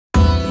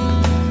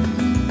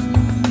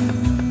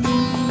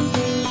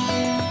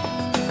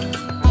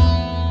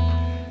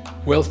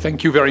Well,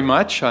 thank you very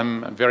much.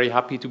 I'm very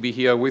happy to be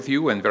here with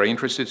you and very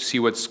interested to see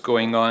what's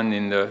going on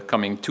in the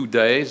coming 2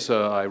 days.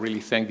 I really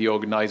thank the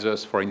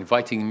organizers for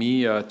inviting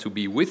me to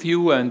be with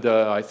you, and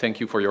I thank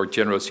you for your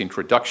generous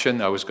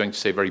introduction. I was going to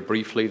say very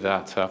briefly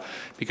that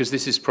because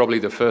this is probably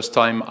the first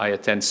time I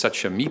attend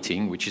such a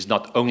meeting, which is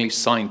not only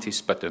scientists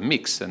but a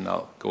mix, and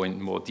I'll go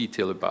in more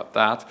detail about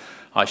that.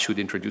 I should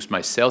introduce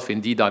myself.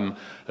 Indeed, I'm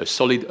a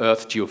solid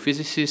Earth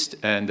geophysicist,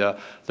 and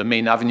the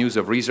main avenues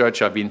of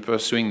research I've been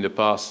pursuing the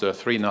past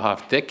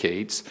 3.5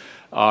 decades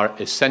are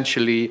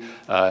essentially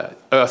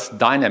Earth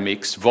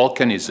dynamics,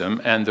 volcanism,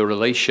 and the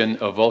relation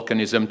of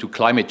volcanism to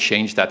climate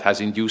change that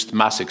has induced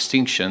mass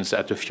extinctions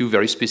at a few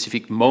very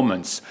specific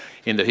moments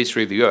in the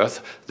history of the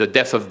Earth, the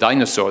death of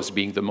dinosaurs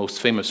being the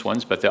most famous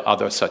ones, but there are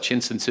other such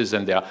instances,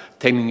 and they are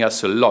telling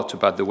us a lot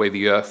about the way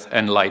the Earth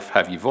and life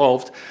have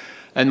evolved.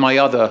 And my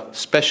other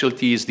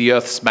specialty is the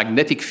Earth's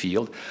magnetic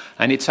field,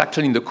 and it's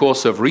actually in the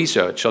course of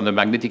research on the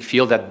magnetic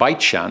field that by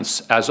chance,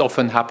 as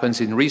often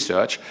happens in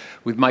research,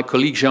 with my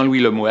colleague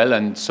Jean-Louis Lemuel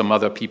and some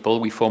other people,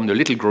 we formed a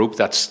little group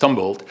that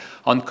stumbled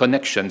on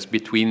connections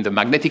between the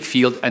magnetic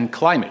field and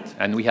climate,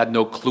 and we had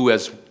no clue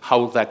as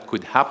how that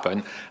could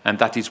happen, and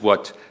that is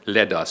what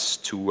led us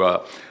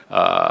to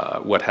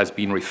what has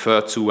been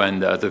referred to,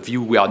 and the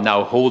view we are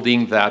now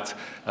holding that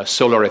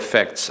solar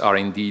effects are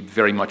indeed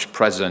very much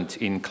present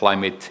in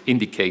climate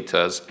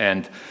indicators,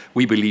 and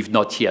we believe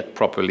not yet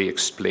properly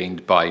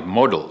explained by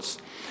models.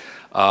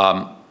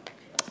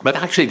 But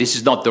actually, this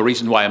is not the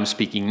reason why I'm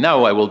speaking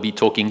now. I will be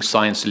talking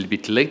science a little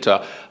bit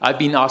later. I've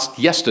been asked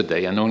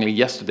yesterday, and only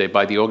yesterday,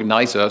 by the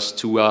organizers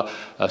to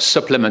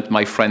supplement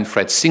my friend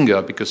Fred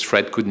Singer, because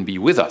Fred couldn't be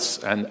with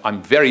us. And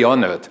I'm very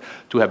honored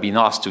to have been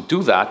asked to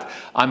do that.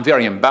 I'm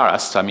very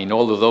embarrassed. I mean,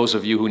 all of those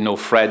of you who know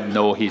Fred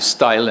know his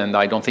style, and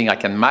I don't think I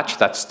can match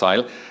that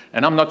style.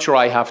 And I'm not sure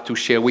I have to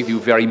share with you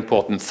very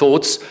important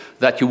thoughts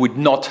that you would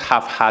not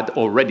have had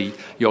already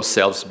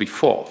yourselves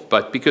before.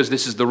 But because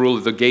this is the rule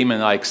of the game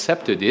and I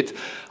accepted it,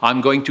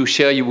 I'm going to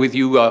share with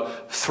you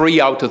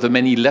 3 out of the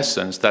many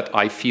lessons that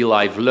I feel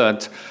I've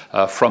learned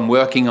from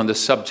working on the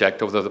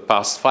subject over the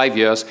past 5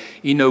 years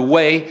in a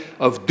way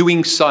of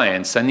doing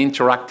science and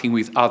interacting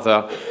with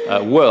other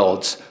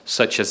worlds,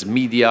 such as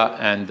media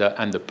and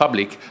the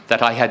public,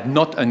 that I had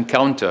not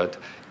encountered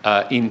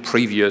in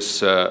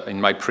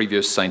my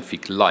previous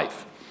scientific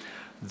life.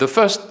 The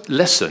first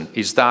lesson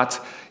is that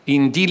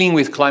in dealing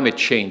with climate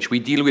change, we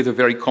deal with a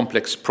very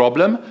complex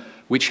problem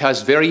which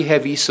has very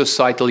heavy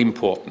societal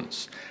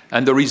importance.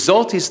 And the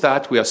result is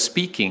that we are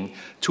speaking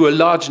to a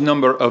large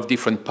number of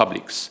different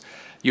publics.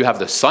 You have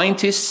the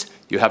scientists,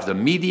 you have the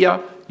media,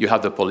 you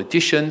have the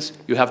politicians,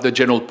 you have the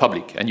general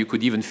public, and you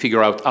could even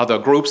figure out other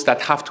groups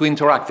that have to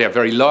interact. They're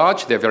very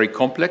large, they're very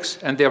complex,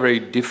 and they're very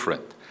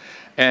different.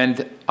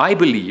 And I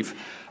believe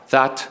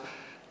that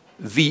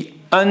the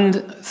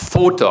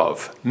unthought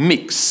of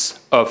mix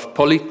of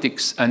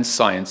politics and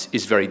science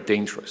is very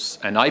dangerous.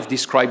 And I've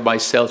described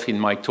myself in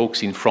my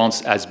talks in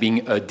France as being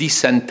a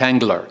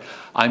disentangler.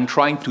 I'm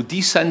trying to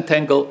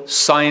disentangle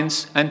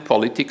science and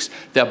politics.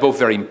 They're both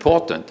very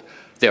important.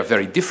 They're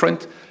very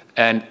different.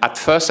 And at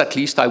first, at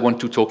least, I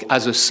want to talk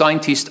as a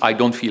scientist. I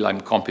don't feel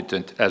I'm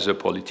competent as a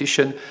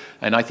politician.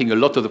 And I think a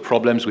lot of the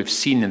problems we've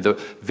seen in the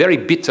very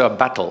bitter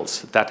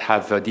battles that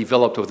have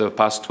developed over the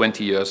past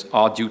 20 years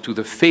are due to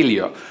the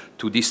failure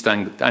to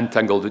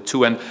disentangle the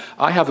two. And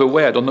I have a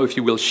way, I don't know if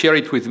you will share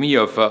it with me,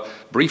 of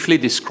briefly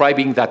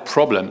describing that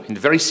problem in a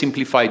very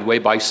simplified way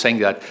by saying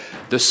that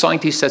the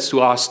scientist has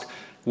to ask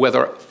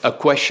whether a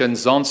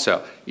question's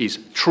answer is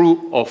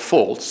true or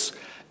false,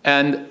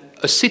 and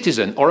a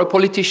citizen or a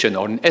politician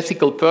or an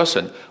ethical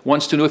person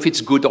wants to know if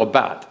it's good or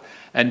bad.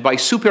 And by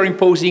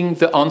superimposing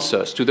the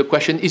answers to the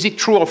question, is it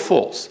true or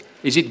false?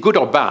 Is it good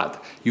or bad?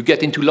 You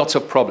get into lots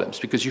of problems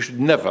because you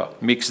should never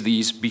mix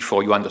these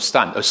before you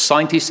understand. A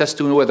scientist has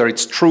to know whether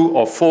it's true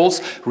or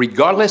false,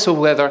 regardless of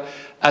whether,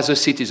 as a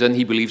citizen,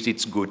 he believes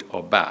it's good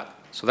or bad.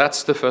 So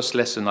that's the first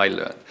lesson I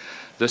learned.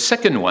 The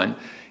second one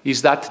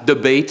is that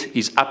debate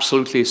is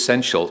absolutely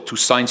essential to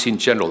science in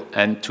general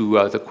and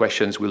to the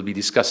questions we'll be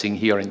discussing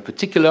here in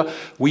particular.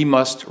 We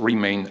must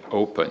remain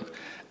open.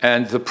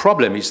 And the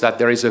problem is that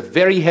there is a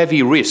very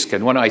heavy risk,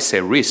 and when I say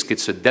risk,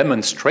 it's a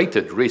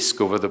demonstrated risk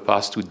over the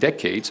past 2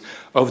 decades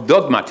of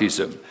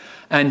dogmatism.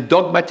 And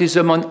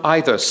dogmatism on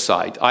either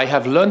side. I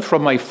have learned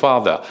from my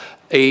father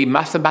a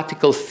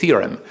mathematical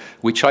theorem,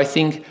 which I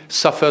think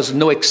suffers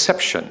no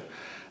exception.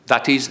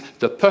 That is,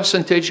 the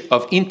percentage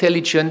of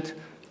intelligent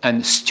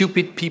and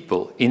stupid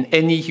people in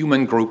any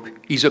human group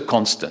is a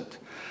constant.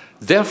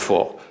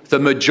 Therefore, the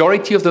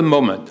majority of the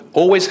moment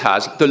always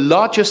has the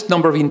largest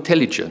number of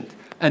intelligent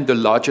and the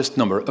largest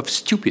number of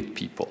stupid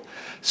people.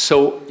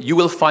 So you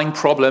will find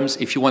problems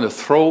if you want to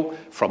throw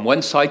from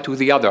one side to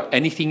the other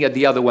anything at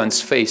the other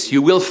one's face.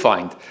 You will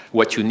find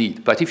what you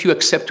need. But if you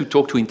accept to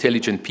talk to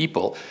intelligent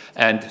people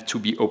and to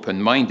be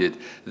open-minded,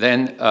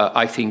 then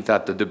I think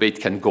that the debate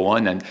can go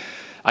on. And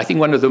I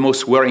think one of the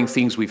most worrying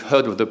things we've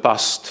heard over the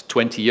past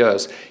 20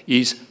 years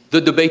is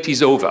the debate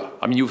is over.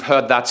 I mean, you've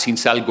heard that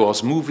since Al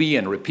Gore's movie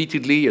and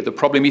repeatedly. The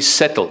problem is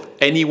settled.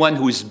 Anyone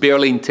who is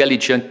barely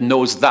intelligent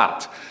knows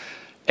that.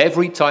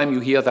 Every time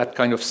you hear that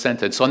kind of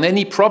sentence on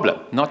any problem,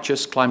 not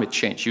just climate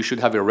change, you should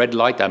have a red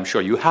light. I'm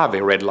sure you have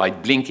a red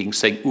light blinking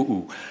saying,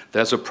 ooh,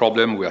 there's a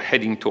problem. We're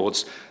heading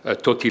towards a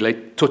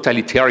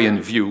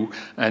totalitarian view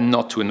and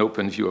not to an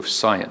open view of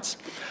science.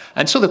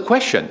 And so the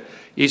question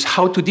is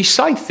how to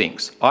decide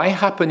things. I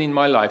happen in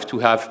my life to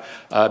have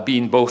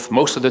been both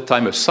most of the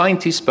time a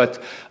scientist,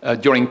 but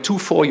during 2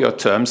 4-year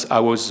terms,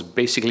 I was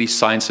basically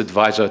science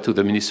advisor to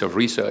the Minister of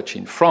Research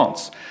in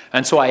France.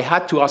 And so I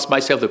had to ask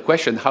myself the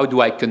question, how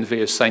do I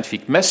convey a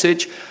scientific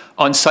message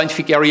on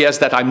scientific areas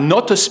that I'm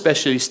not a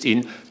specialist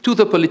in to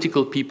the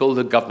political people,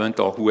 the government,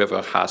 or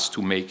whoever has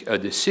to make a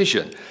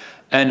decision?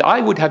 And I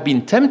would have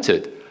been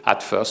tempted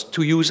at first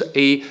to use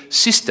a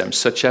system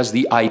such as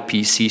the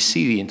IPCC,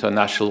 the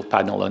International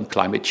Panel on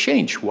Climate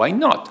Change. Why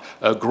not?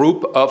 A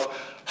group of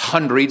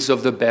hundreds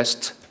of the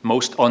best,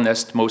 most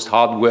honest, most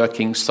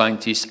hardworking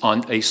scientists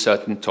on a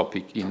certain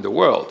topic in the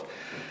world.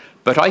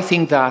 But I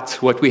think that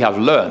what we have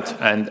learned,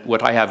 and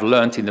what I have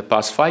learned in the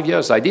past 5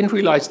 years, I didn't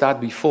realize that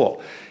before,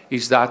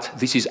 is that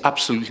this is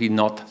absolutely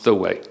not the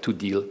way to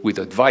deal with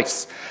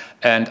advice.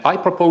 And I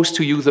propose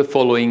to you the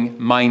following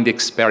mind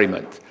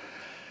experiment.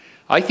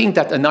 I think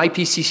that an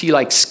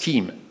IPCC-like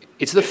scheme,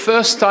 it's the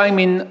first time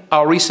in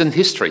our recent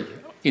history,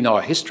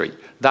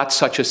 that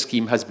such a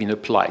scheme has been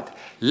applied.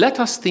 Let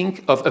us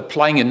think of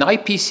applying an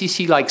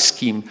IPCC-like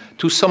scheme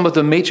to some of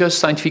the major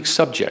scientific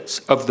subjects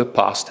of the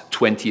past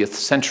 20th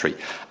century.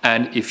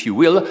 And if you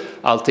will,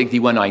 I'll take the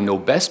one I know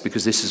best,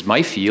 because this is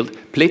my field,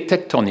 plate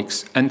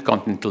tectonics and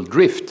continental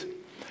drift.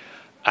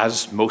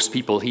 As most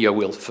people here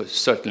will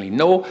certainly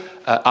know,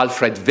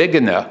 Alfred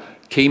Wegener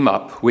came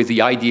up with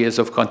the ideas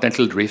of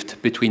continental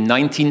drift between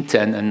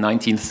 1910 and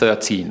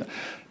 1913.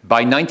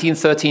 By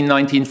 1913,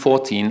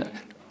 1914,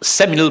 a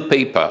seminal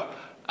paper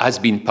has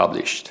been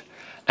published.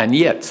 And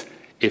yet,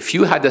 if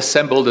you had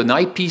assembled an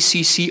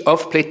IPCC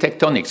of plate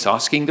tectonics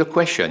asking the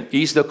question,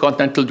 is the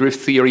continental drift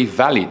theory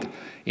valid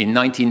in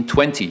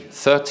 1920,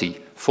 30,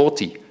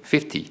 40,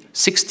 50,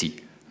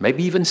 60,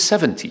 maybe even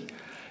 70,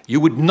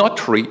 you would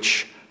not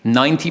reach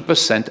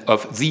 90%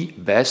 of the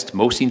best,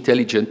 most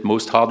intelligent,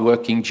 most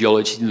hardworking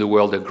geologists in the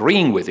world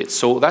agreeing with it.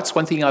 So that's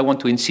one thing I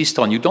want to insist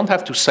on. You don't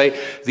have to say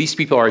these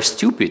people are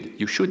stupid.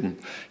 You shouldn't.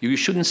 You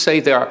shouldn't say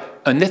they're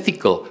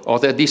unethical or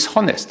they're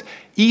dishonest.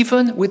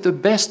 Even with the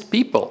best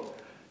people,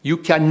 you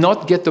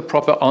cannot get the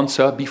proper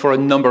answer before a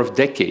number of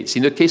decades.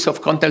 In the case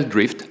of continental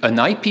drift, an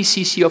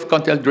IPCC of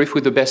continental drift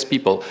with the best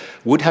people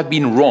would have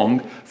been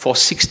wrong for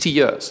 60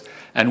 years.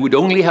 And would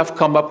only have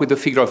come up with a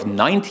figure of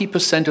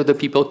 90% of the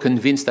people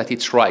convinced that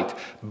it's right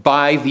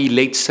by the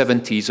late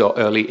 70s or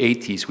early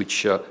 80s,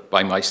 which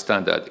by my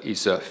standard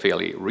is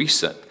fairly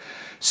recent.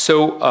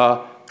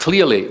 So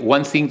clearly,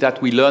 one thing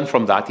that we learn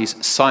from that is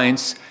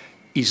science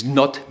is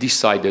not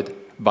decided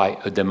by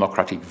a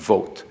democratic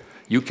vote.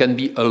 You can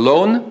be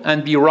alone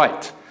and be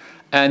right.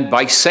 And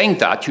by saying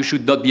that, you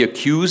should not be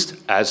accused,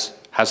 as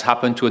has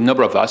happened to a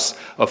number of us,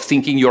 of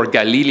thinking you're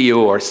Galileo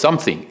or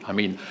something. I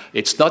mean,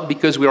 it's not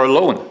because we're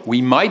alone.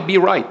 We might be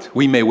right.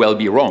 We may well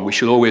be wrong. We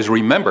should always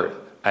remember,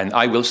 and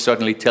I will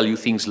certainly tell you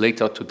things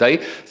later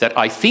today that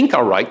I think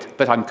are right,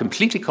 but I'm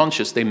completely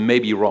conscious they may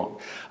be wrong.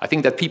 I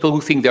think that people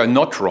who think they're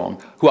not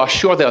wrong, who are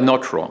sure they're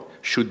not wrong,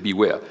 should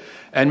beware.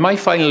 And my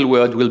final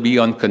word will be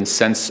on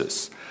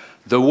consensus.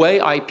 The way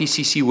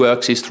IPCC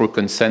works is through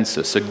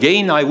consensus.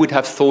 Again, I would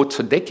have thought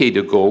a decade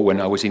ago when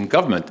I was in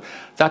government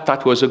that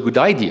that was a good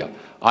idea.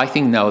 I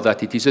think now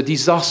that it is a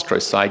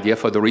disastrous idea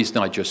for the reason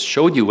I just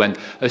showed you. And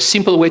a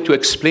simple way to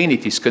explain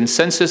it is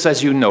consensus,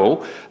 as you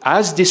know,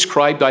 as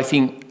described, I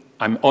think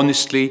I'm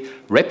honestly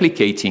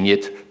replicating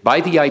it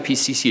by the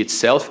IPCC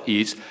itself,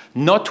 is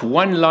not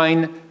one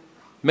line,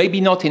 maybe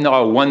not in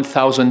our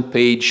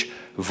 1,000-page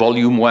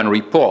Volume 1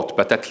 report,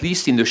 but at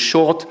least in the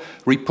short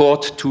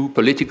report to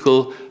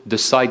political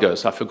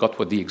deciders. I forgot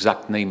what the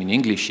exact name in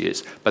English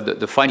is, but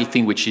the final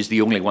thing, which is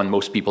the only one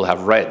most people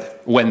have read,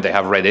 when they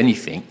have read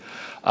anything,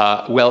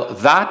 well,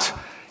 that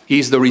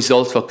is the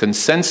result of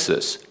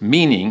consensus,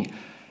 meaning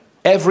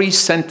every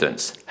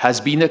sentence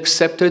has been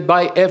accepted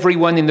by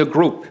everyone in the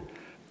group.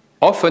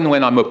 Often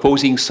when I'm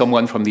opposing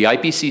someone from the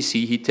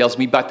IPCC, he tells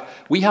me, but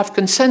we have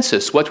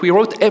consensus. What we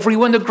wrote,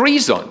 everyone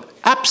agrees on.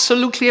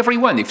 Absolutely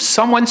everyone. If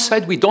someone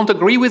said we don't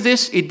agree with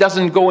this, it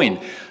doesn't go in.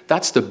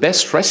 That's the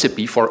best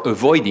recipe for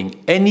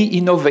avoiding any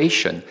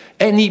innovation,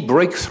 any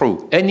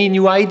breakthrough, any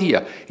new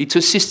idea. It's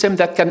a system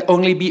that can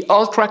only be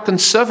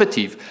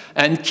ultra-conservative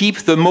and keep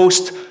the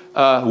most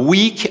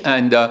weak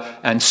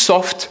and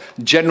soft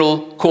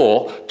general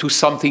core to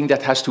something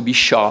that has to be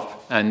sharp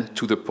and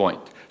to the point.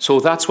 So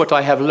that's what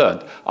I have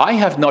learned. I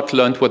have not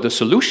learned what the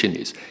solution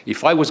is.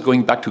 If I was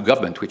going back to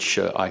government, which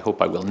I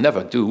hope I will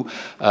never do,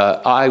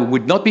 I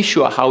would not be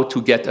sure how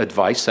to get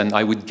advice, and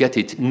I would get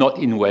it not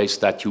in ways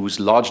that use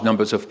large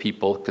numbers of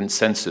people,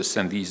 consensus,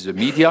 and these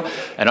media.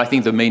 And I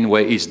think the main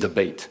way is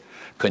debate.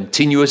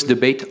 Continuous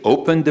debate,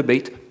 open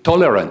debate,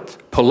 tolerant,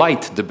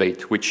 polite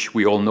debate, which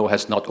we all know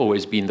has not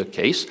always been the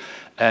case.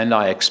 and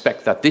I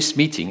expect that this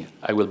meeting,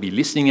 I will be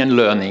listening and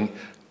learning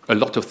a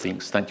lot of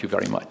things. Thank you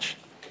very much.